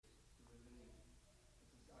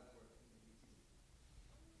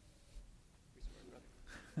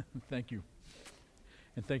Thank you.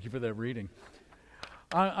 And thank you for that reading.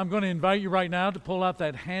 I'm going to invite you right now to pull out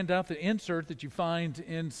that handout, the insert that you find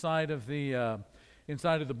inside of the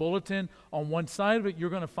bulletin. On one side of it, you're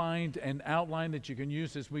going to find an outline that you can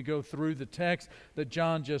use as we go through the text that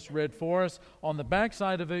John just read for us. On the back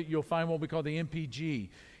side of it, you'll find what we call the MPG.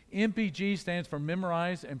 MPG stands for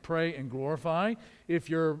Memorize and Pray and Glorify. If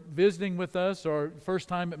you're visiting with us or first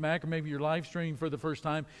time at Mac, or maybe you're live streaming for the first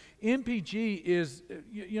time, MPG is,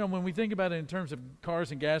 when we think about it in terms of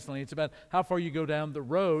cars and gasoline, it's about how far you go down the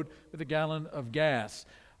road with a gallon of gas.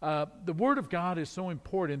 The Word of God is so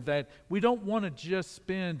important that we don't want to just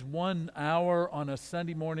spend 1 hour on a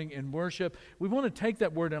Sunday morning in worship. We want to take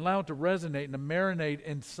that Word and allow it to resonate and to marinate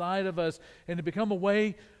inside of us and to become a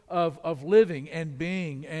way of living and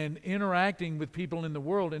being and interacting with people in the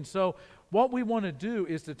world. And so what we want to do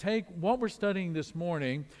is to take what we're studying this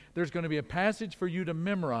morning. There's going to be a passage for you to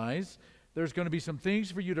memorize. There's going to be some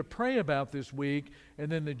things for you to pray about this week.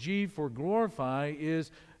 And then the G for glorify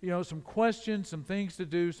is, some questions, some things to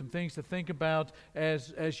do, some things to think about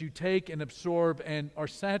as you take and absorb and are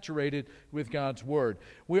saturated with God's Word.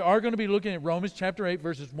 We are going to be looking at Romans chapter 8,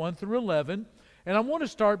 verses 1 through 11. And I want to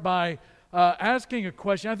start by asking a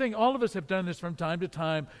question. I think all of us have done this from time to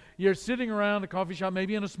time. You're sitting around a coffee shop,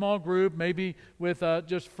 maybe in a small group, maybe with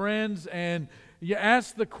just friends, and you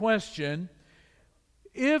ask the question,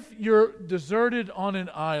 if you're deserted on an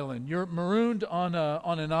island, you're marooned on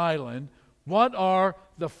an island, what are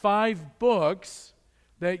the 5 books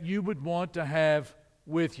that you would want to have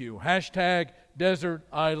with you? Hashtag desert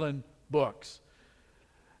island books.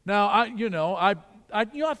 Now,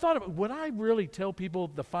 I thought, would I really tell people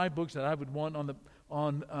the 5 books that I would want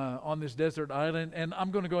on this desert island? And I'm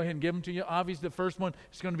going to go ahead and give them to you. Obviously, the first one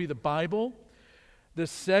is going to be the Bible. The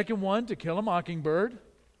second one, To Kill a Mockingbird,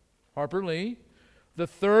 Harper Lee. The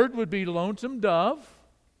third would be Lonesome Dove.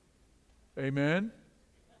 Amen.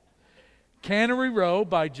 Cannery Row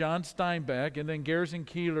by John Steinbeck, and then Garrison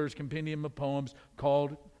Keillor's compendium of poems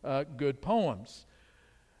called Good Poems.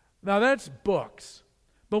 Now, that's books.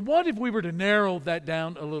 But what if we were to narrow that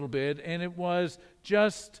down a little bit and it was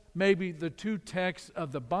just maybe the 2 texts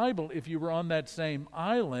of the Bible if you were on that same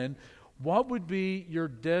island? What would be your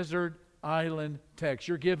desert island text?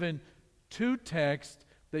 You're given 2 texts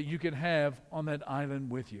that you could have on that island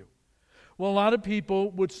with you. Well, a lot of people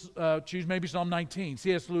would choose maybe Psalm 19.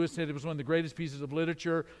 C.S. Lewis said it was one of the greatest pieces of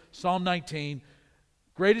literature. Psalm 19,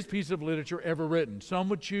 greatest piece of literature ever written. Some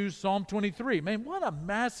would choose Psalm 23. Man, what a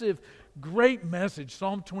massive, great message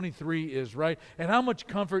Psalm 23 is, right? And how much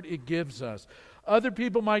comfort it gives us. Other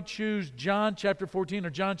people might choose John chapter 14 or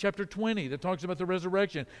John chapter 20 that talks about the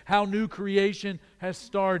resurrection, how new creation has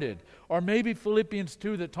started. Or maybe Philippians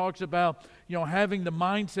 2 that talks about, having the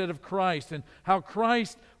mindset of Christ and how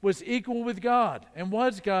Christ was equal with God and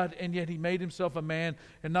was God, and yet he made himself a man,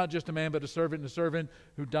 and not just a man, but a servant, and a servant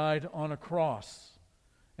who died on a cross.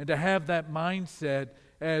 And to have that mindset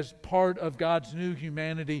as part of God's new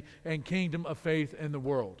humanity and kingdom of faith in the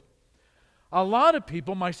world. A lot of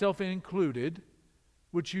people, myself included,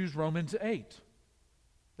 would choose Romans 8.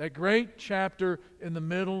 That great chapter in the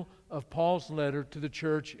middle of Paul's letter to the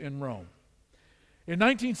church in Rome. In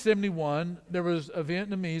 1971, there was a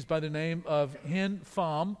Vietnamese by the name of Hien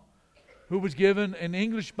Pham who was given an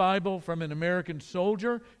English Bible from an American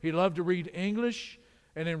soldier. He loved to read English,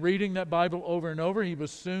 and in reading that Bible over and over, he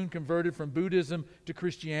was soon converted from Buddhism to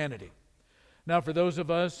Christianity. Now, for those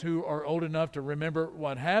of us who are old enough to remember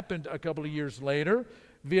what happened a couple of years later,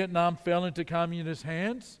 Vietnam fell into communist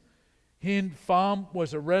hands. Hien Pham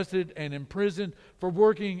was arrested and imprisoned for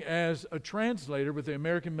working as a translator with the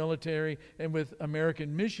American military and with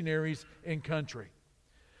American missionaries in country.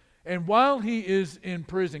 And while he is in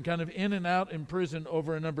prison, kind of in and out in prison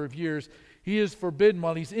over a number of years, he is forbidden,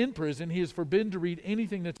 while he's in prison, he is forbidden to read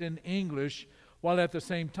anything that's in English, while at the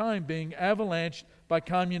same time being avalanched by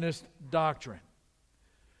communist doctrine.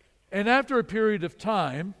 And after a period of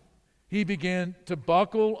time, he began to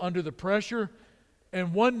buckle under the pressure,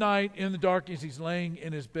 and one night in the darkness, he's laying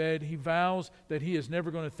in his bed. He vows that he is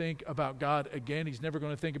never going to think about God again. He's never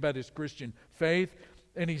going to think about his Christian faith,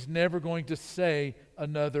 and he's never going to say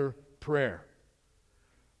another prayer.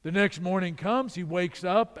 The next morning comes, he wakes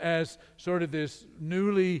up as sort of this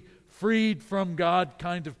newly freed from God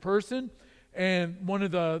kind of person, and one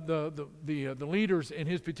of the leaders in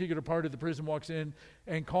his particular part of the prison walks in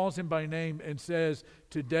and calls him by name and says,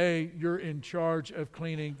 "Today you're in charge of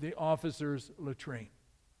cleaning the officer's latrine."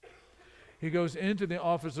 He goes into the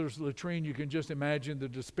officer's latrine. You can just imagine the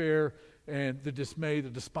despair and the dismay, the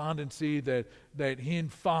despondency that Hin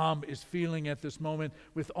Pham is feeling at this moment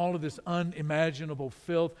with all of this unimaginable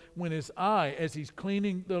filth, when his eye, as he's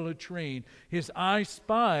cleaning the latrine, his eye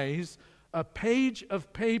spies a page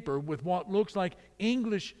of paper with what looks like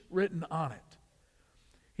English written on it.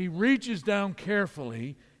 He reaches down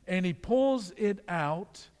carefully and he pulls it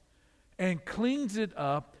out and cleans it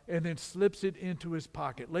up and then slips it into his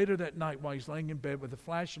pocket. Later that night, while he's laying in bed with a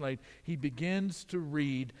flashlight, he begins to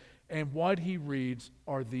read, and what he reads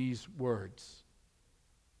are these words: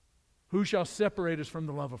 "Who shall separate us from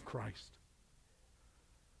the love of Christ?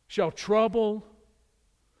 Shall trouble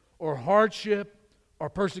or hardship or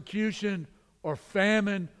persecution or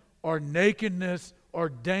famine or nakedness or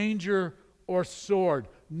danger or sword?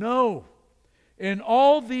 No. In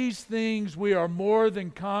all these things we are more than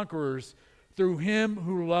conquerors through Him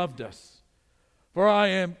who loved us. For I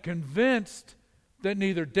am convinced that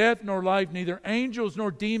neither death nor life, neither angels nor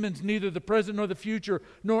demons, neither the present nor the future,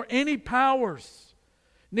 nor any powers,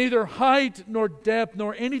 neither height nor depth,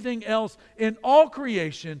 nor anything else in all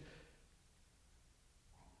creation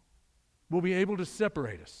will be able to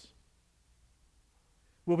separate us.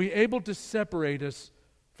 Will be able to separate us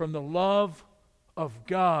from the love of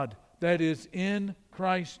God that is in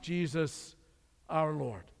Christ Jesus our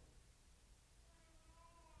Lord."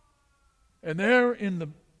 And there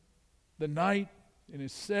in the night, in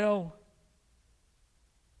his cell,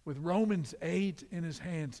 with Romans 8 in his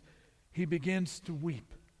hands, he begins to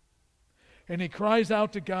weep. And he cries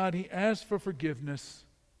out to God. He asks for forgiveness.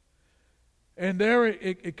 And there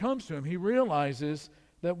it comes to him. He realizes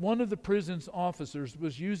that one of the prison's officers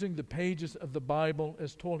was using the pages of the Bible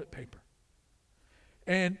as toilet paper.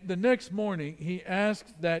 And the next morning, he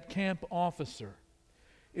asked that camp officer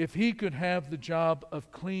if he could have the job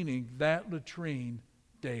of cleaning that latrine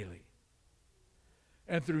daily.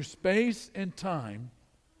 And through space and time,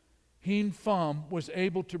 Hin Pham was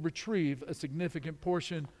able to retrieve a significant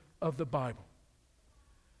portion of the Bible.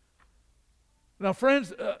 Now, friends,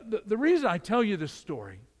 the reason I tell you this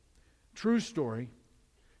story, true story,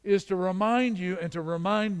 is to remind you and to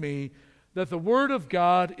remind me that the Word of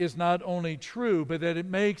God is not only true, but that it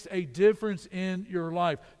makes a difference in your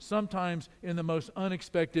life, sometimes in the most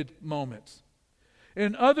unexpected moments.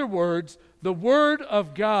 In other words, the Word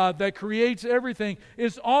of God that creates everything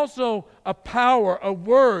is also a power, a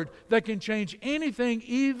word that can change anything,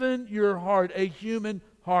 even your heart, a human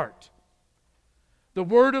heart. The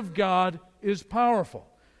Word of God is powerful.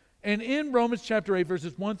 And in Romans chapter 8,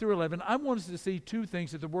 verses 1 through 11, I want us to see two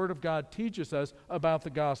things that the Word of God teaches us about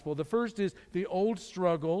the gospel. The first is the old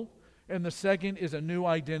struggle, and the second is a new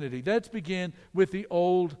identity. Let's begin with the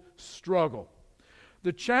old struggle.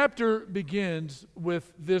 The chapter begins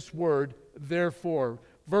with this word, therefore.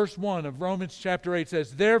 Verse 1 of Romans chapter 8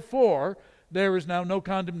 says, "Therefore, there is now no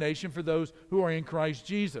condemnation for those who are in Christ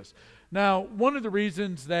Jesus." Now, one of the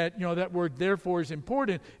reasons that, that word therefore is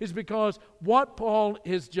important is because what Paul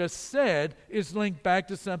has just said is linked back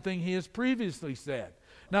to something he has previously said.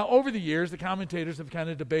 Now, over the years, the commentators have kind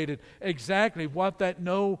of debated exactly what that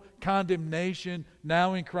no condemnation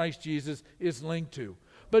now in Christ Jesus is linked to.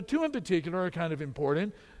 But two in particular are kind of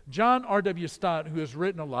important. John R.W. Stott, who has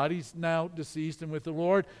written a lot, he's now deceased and with the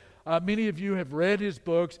Lord. Many of you have read his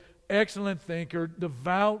books. Excellent thinker,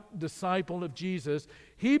 devout disciple of Jesus.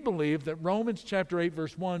 He believed that Romans chapter 8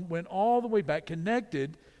 verse 1 went all the way back,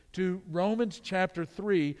 connected to Romans chapter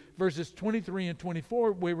 3 verses 23 and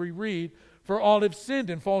 24, where we read, "For all have sinned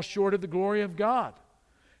and fall short of the glory of God,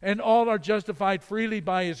 and all are justified freely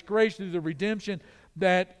by His grace through the redemption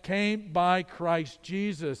that came by Christ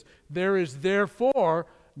Jesus. There is therefore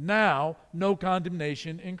now no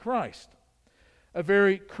condemnation in Christ." A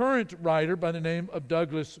very current writer by the name of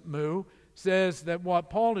Douglas Moo says that what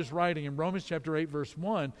Paul is writing in Romans chapter 8 verse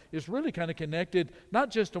 1 is really kind of connected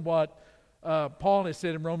not just to what Paul has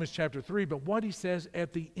said in Romans chapter 3, but what he says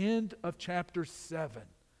at the end of chapter 7,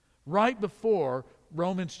 right before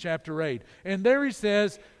Romans chapter 8. And there he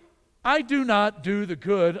says, "I do not do the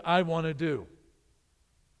good I want to do,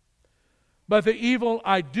 but the evil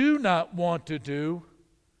I do not want to do,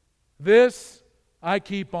 this I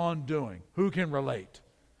keep on doing." Who can relate?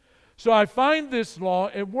 "So I find this law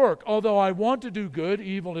at work. Although I want to do good,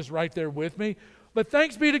 evil is right there with me. But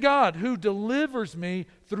thanks be to God who delivers me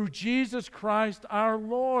through Jesus Christ our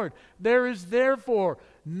Lord. There is therefore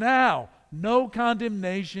now no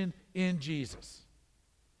condemnation in Jesus."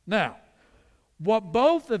 Now, what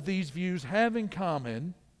both of these views have in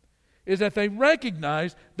common is that they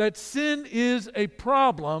recognize that sin is a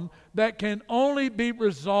problem that can only be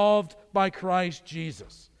resolved by Christ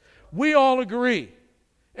Jesus. We all agree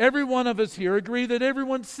Every one of us here agree that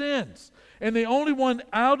everyone sins. And the only way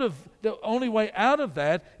out of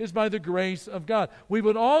that is by the grace of God. We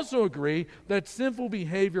would also agree that sinful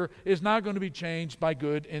behavior is not going to be changed by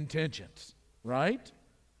good intentions, right?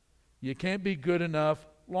 You can't be good enough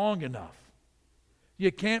long enough.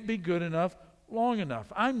 You can't be good enough long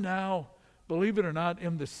enough. I'm now, believe it or not,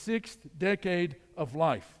 in the 6th decade of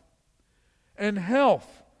life. And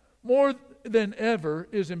health, more than ever,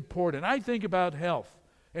 is important. I think about health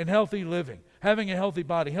and healthy living, having a healthy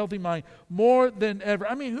body, healthy mind, more than ever.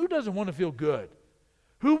 I mean, who doesn't want to feel good?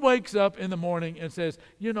 Who wakes up in the morning and says,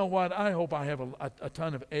 you know what, I hope I have a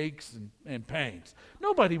ton of aches and pains?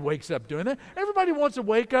 Nobody wakes up doing that. Everybody wants to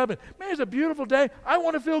wake up and, man, it's a beautiful day. I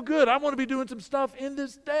want to feel good. I want to be doing some stuff in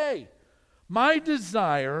this day. My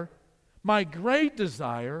desire, my great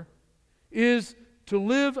desire, is to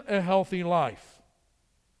live a healthy life.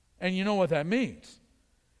 And you know what that means.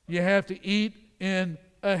 You have to eat in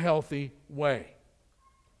a healthy way.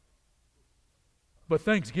 But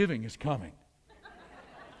Thanksgiving is coming.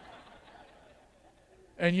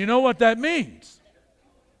 And you know what that means?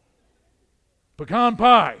 Pecan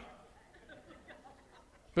pie.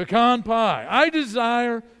 Pecan pie. I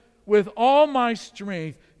desire with all my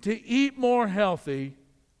strength to eat more healthy,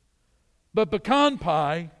 but pecan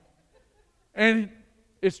pie and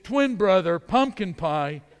its twin brother, pumpkin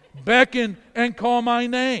pie, beckon and call my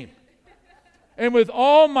name. And with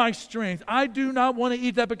all my strength, I do not want to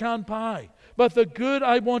eat that pecan pie. But the good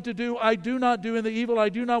I want to do, I do not do, and the evil I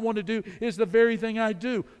do not want to do is the very thing I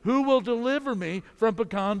do. Who will deliver me from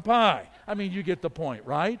pecan pie? I mean, you get the point,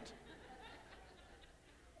 right?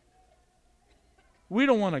 We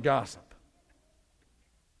don't want to gossip.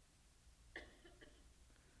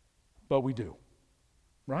 But we do,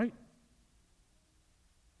 right?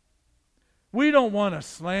 We don't want to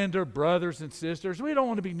slander brothers and sisters. We don't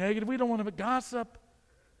want to be negative. We don't want to gossip.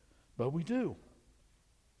 But we do.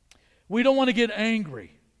 We don't want to get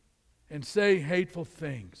angry and say hateful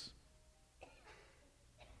things.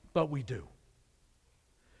 But we do.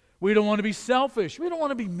 We don't want to be selfish. We don't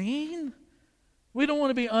want to be mean. We don't want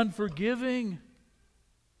to be unforgiving.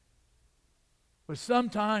 But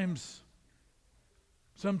sometimes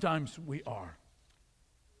we are.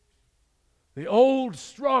 The old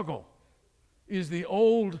struggle is the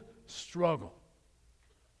old struggle.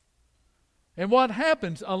 And what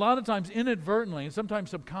happens a lot of times inadvertently and sometimes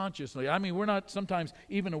subconsciously, I mean, we're not sometimes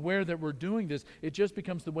even aware that we're doing this. It just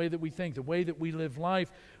becomes the way that we think, the way that we live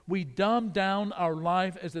life. We dumb down our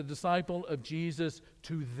life as a disciple of Jesus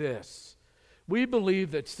to this. We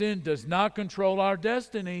believe that sin does not control our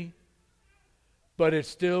destiny, but it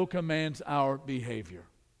still commands our behavior.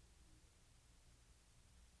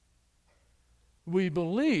 We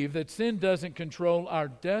believe that sin doesn't control our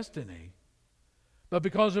destiny, but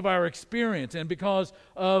because of our experience and because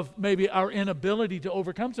of maybe our inability to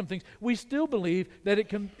overcome some things, we still believe that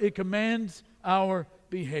it commands our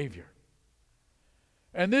behavior.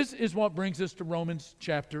 And this is what brings us to Romans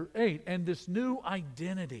chapter 8 and this new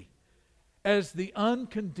identity as the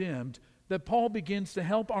uncondemned that Paul begins to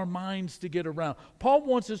help our minds to get around. Paul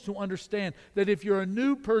wants us to understand that if you're a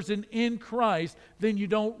new person in Christ, then you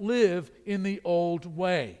don't live in the old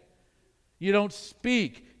way. You don't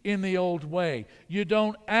speak in the old way. You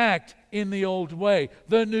don't act in the old way.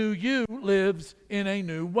 The new you lives in a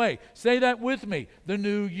new way. Say that with me. The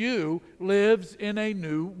new you lives in a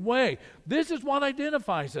new way. This is what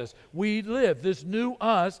identifies us. We live. This new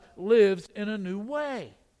us lives in a new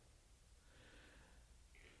way.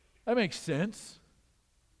 That makes sense.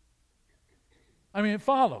 I mean, it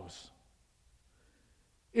follows.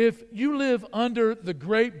 If you live under the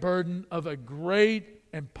great burden of a great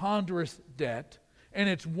and ponderous debt, and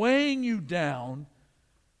it's weighing you down,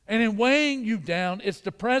 and in weighing you down, it's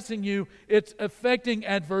depressing you, it's affecting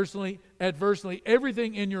adversely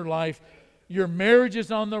everything in your life. Your marriage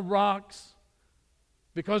is on the rocks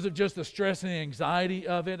because of just the stress and the anxiety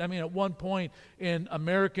of it. I mean, at one point in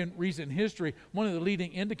American recent history, one of the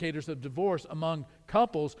leading indicators of divorce among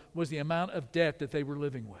couples was the amount of debt that they were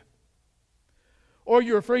living with. Or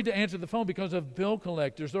you're afraid to answer the phone because of bill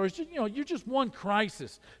collectors, or it's just, you're just one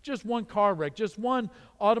crisis, just one car wreck, just one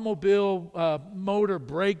automobile motor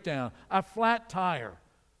breakdown, a flat tire,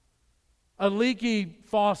 a leaky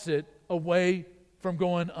faucet away from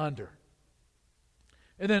going under.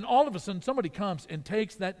 And then all of a sudden somebody comes and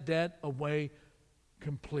takes that debt away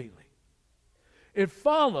completely. It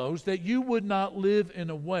follows that you would not live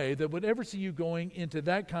in a way that would ever see you going into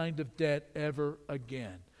that kind of debt ever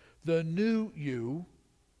again. The new you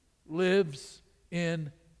lives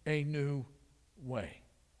in a new way.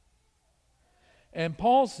 And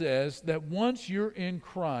Paul says that once you're in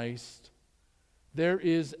Christ, There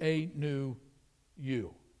is a new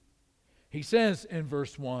you. He says in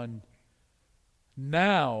verse 1,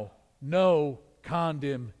 now no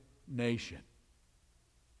condemnation.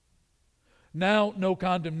 Now no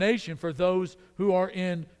condemnation for those who are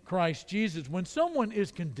in Christ Jesus. When someone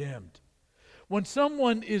is condemned, when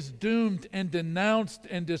someone is doomed and denounced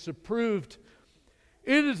and disapproved,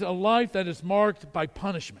 it is a life that is marked by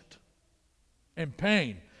punishment and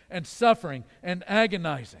pain and suffering and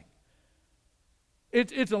agonizing.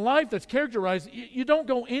 It's a life that's characterized, you don't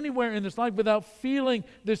go anywhere in this life without feeling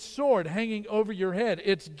this sword hanging over your head.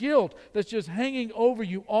 It's guilt that's just hanging over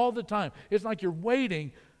you all the time. It's like you're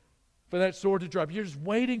waiting for that sword to drop. You're just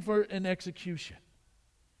waiting for an execution.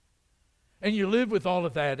 And you live with all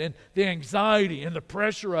of that and the anxiety and the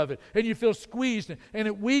pressure of it. And you feel squeezed and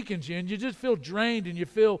it weakens you and you just feel drained and you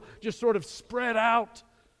feel just sort of spread out.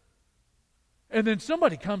 And then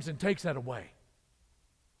somebody comes and takes that away.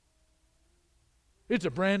 It's a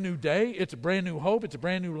brand new day. It's a brand new hope. It's a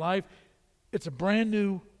brand new life. It's a brand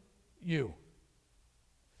new you.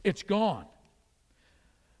 It's gone.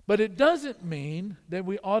 But it doesn't mean that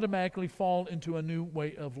we automatically fall into a new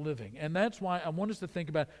way of living. And that's why I want us to think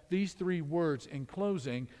about these three words in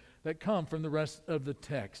closing that come from the rest of the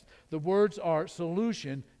text. The words are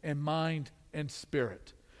solution and mind and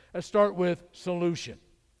spirit. Let's start with solution.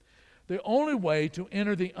 The only way to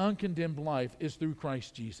enter the uncondemned life is through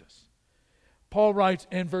Christ Jesus. Paul writes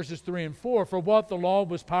in verses 3 and 4, for what the law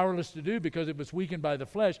was powerless to do because it was weakened by the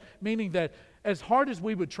flesh, meaning that as hard as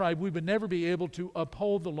we would try, we would never be able to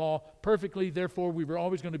uphold the law perfectly. Therefore, we were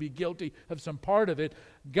always going to be guilty of some part of it.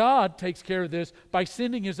 God takes care of this by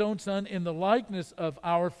sending His own Son in the likeness of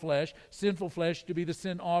our flesh, sinful flesh, to be the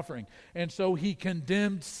sin offering. And so He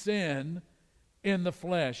condemned sin in the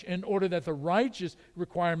flesh in order that the righteous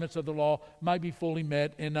requirements of the law might be fully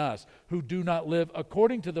met in us, who do not live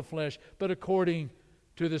according to the flesh, but according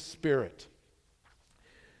to the Spirit.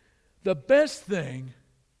 The best thing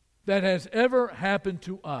that has ever happened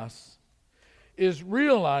to us is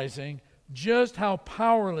realizing just how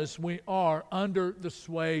powerless we are under the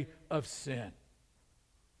sway of sin.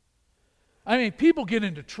 I mean, people get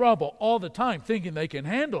into trouble all the time thinking they can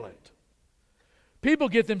handle it. People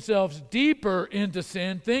get themselves deeper into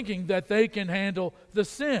sin thinking that they can handle the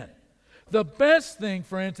sin. The best thing,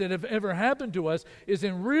 friends, that have ever happened to us is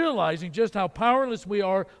in realizing just how powerless we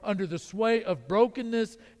are under the sway of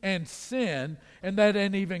brokenness and sin, and that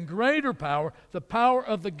an even greater power, the power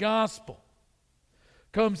of the gospel,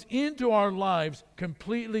 comes into our lives,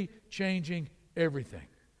 completely changing everything.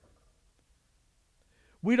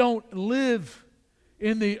 We don't live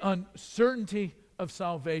in the uncertainty of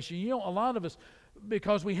salvation. You know, a lot of us,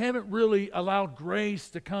 because we haven't really allowed grace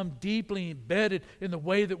to come deeply embedded in the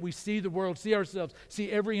way that we see the world, see ourselves,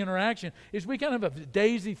 see every interaction, is we kind of have a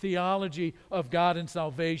daisy theology of God and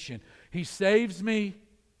salvation. He saves me.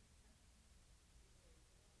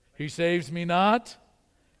 He saves me not.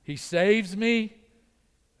 He saves me.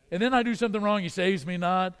 And then I do something wrong, He saves me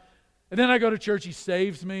not. And then I go to church, He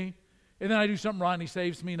saves me. And then I do something wrong, He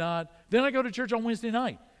saves me not. Then I go to church on Wednesday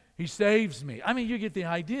night. He saves me. I mean, you get the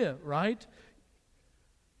idea, right?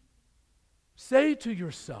 Say to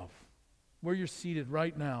yourself, where you're seated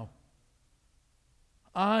right now,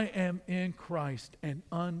 I am in Christ and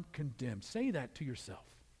uncondemned. Say that to yourself.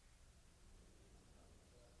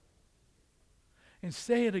 And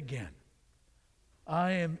say it again.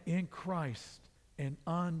 I am in Christ and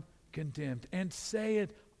uncondemned. And say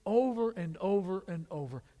it over and over and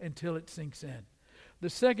over until it sinks in.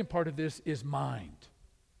 The second part of this is mind.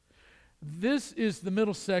 This is the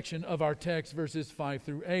middle section of our text, verses 5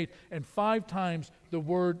 through 8, and 5 times the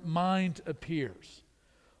word mind appears.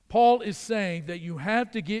 Paul is saying that you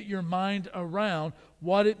have to get your mind around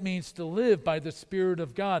what it means to live by the Spirit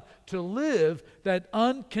of God, to live that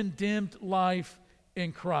uncondemned life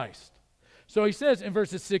in Christ. So he says in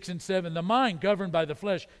verses 6 and 7, the mind governed by the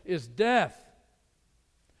flesh is death,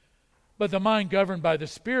 but the mind governed by the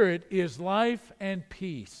Spirit is life and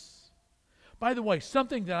peace. By the way,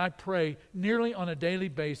 something that I pray nearly on a daily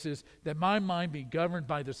basis, that my mind be governed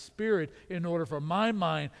by the Spirit in order for my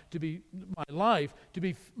life to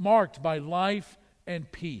be marked by life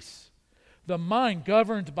and peace. The mind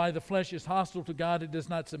governed by the flesh is hostile to God. It does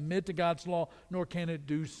not submit to God's law, nor can it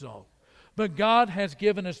do so. But God has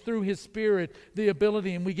given us through His Spirit the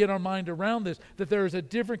ability, and we get our mind around this, that there is a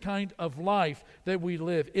different kind of life that we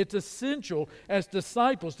live. It's essential as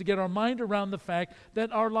disciples to get our mind around the fact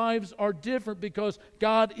that our lives are different because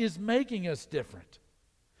God is making us different.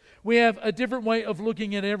 We have a different way of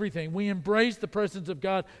looking at everything. We embrace the presence of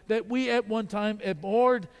God that we at one time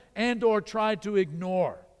abhorred and or tried to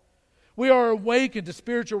ignore. We are awakened to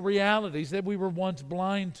spiritual realities that we were once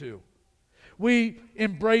blind to. We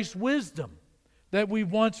embrace wisdom that we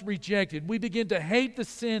once rejected. We begin to hate the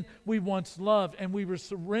sin we once loved, and we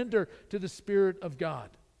surrender to the Spirit of God.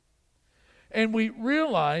 And we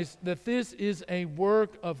realize that this is a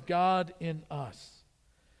work of God in us.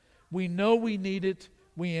 We know we need it.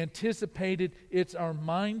 We anticipate it. It's our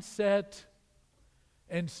mindset.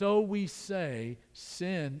 And so we say,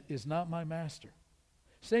 sin is not my master.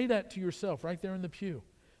 Say that to yourself right there in the pew.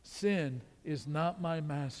 Sin is not my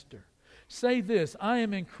master. Say this, I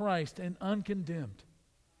am in Christ and uncondemned.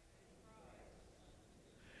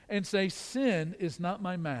 And say, sin is not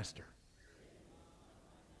my master.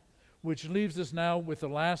 Which leaves us now with the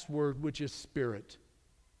last word, which is spirit.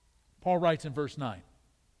 Paul writes in verse 9,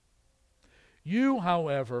 you,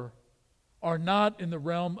 however, are not in the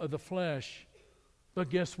realm of the flesh, but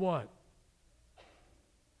guess what?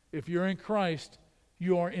 If you're in Christ,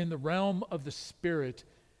 you are in the realm of the Spirit,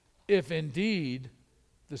 if indeed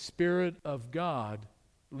the Spirit of God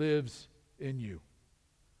lives in you.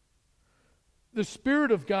 The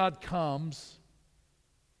Spirit of God comes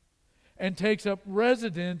and takes up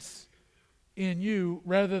residence in you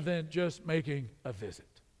rather than just making a visit.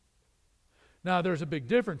 Now, there's a big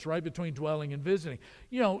difference, right, between dwelling and visiting.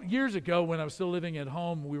 You know, years ago when I was still living at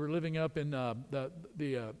home, we were living up in the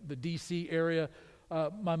D.C. area.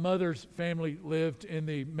 My mother's family lived in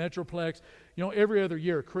the Metroplex. You know, every other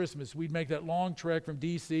year at Christmas, we'd make that long trek from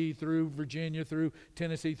D.C. through Virginia, through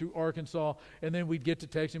Tennessee, through Arkansas, and then we'd get to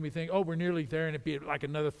Texas and we'd think, oh, we're nearly there, and it'd be like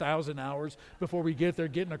another 1,000 hours before we get there,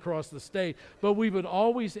 getting across the state. But we would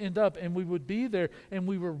always end up, and we would be there, and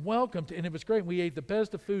we were welcomed, and it was great. We ate the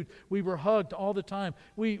best of food. We were hugged all the time.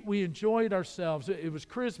 We enjoyed ourselves. It was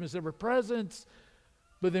Christmas. There were presents,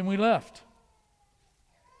 but then we left.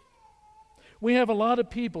 We have a lot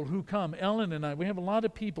of people who come, Ellen and I, we have a lot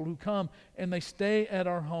of people who come and they stay at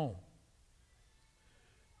our home.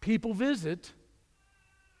 People visit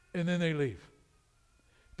and then they leave.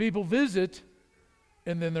 People visit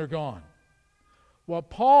and then they're gone.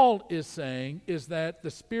 What Paul is saying is that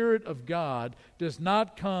the Spirit of God does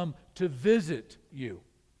not come to visit you.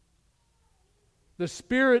 The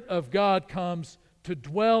Spirit of God comes to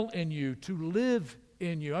dwell in you, to live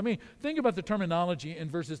in you. I mean, think about the terminology in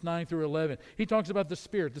verses 9 through 11. He talks about the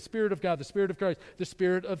Spirit of God, the Spirit of Christ, the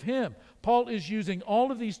Spirit of Him. Paul is using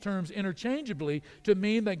all of these terms interchangeably to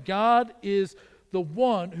mean that God is the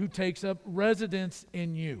one who takes up residence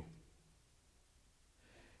in you.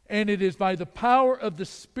 And it is by the power of the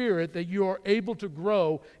Spirit that you are able to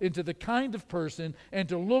grow into the kind of person and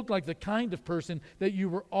to look like the kind of person that you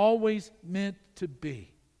were always meant to be.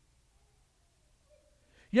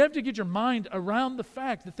 You have to get your mind around the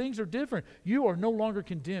fact that things are different. You are no longer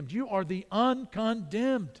condemned. You are the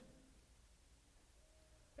uncondemned.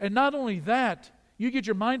 And not only that, you get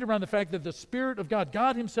your mind around the fact that the Spirit of God,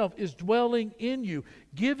 God Himself, is dwelling in you,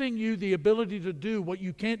 giving you the ability to do what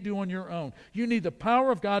you can't do on your own. You need the power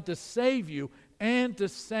of God to save you and to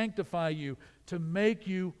sanctify you, to make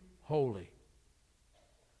you holy.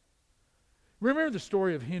 Remember the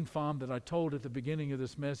story of Hin Pham that I told at the beginning of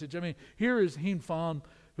this message? I mean, here is Hin Pham,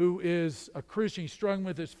 who is a Christian. He's struggling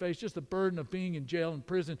with his faith, just the burden of being in jail and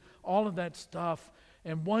prison, all of that stuff.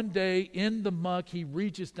 And one day in the muck, he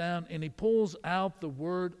reaches down and he pulls out the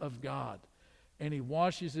Word of God. And he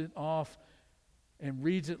washes it off and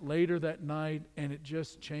reads it later that night, and it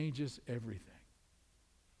just changes everything.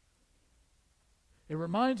 It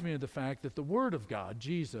reminds me of the fact that the Word of God,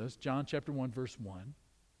 Jesus, John chapter 1, verse 1,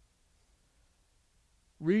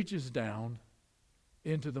 reaches down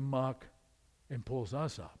into the muck and pulls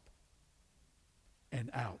us up and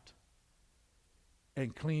out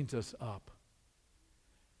and cleans us up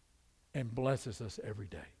and blesses us every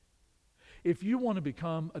day. If you want to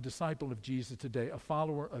become a disciple of Jesus today, a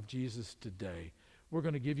follower of Jesus today, we're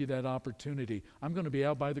going to give you that opportunity. I'm going to be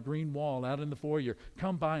out by the green wall, out in the foyer.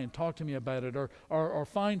 Come by and talk to me about it, or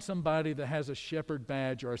find somebody that has a shepherd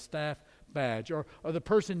badge or a staff badge, or the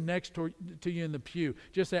person next to you in the pew.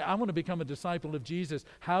 Just say, I want to become a disciple of Jesus.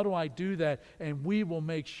 How do I do that? And we will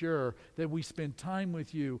make sure that we spend time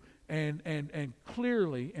with you and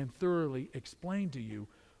clearly and thoroughly explain to you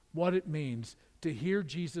what it means to hear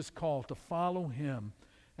Jesus call, to follow Him,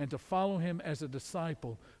 and to follow Him as a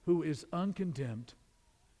disciple who is uncondemned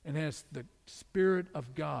and has the Spirit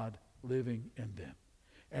of God living in them.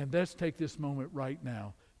 And let's take this moment right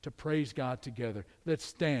now to praise God together. Let's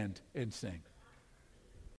stand and sing.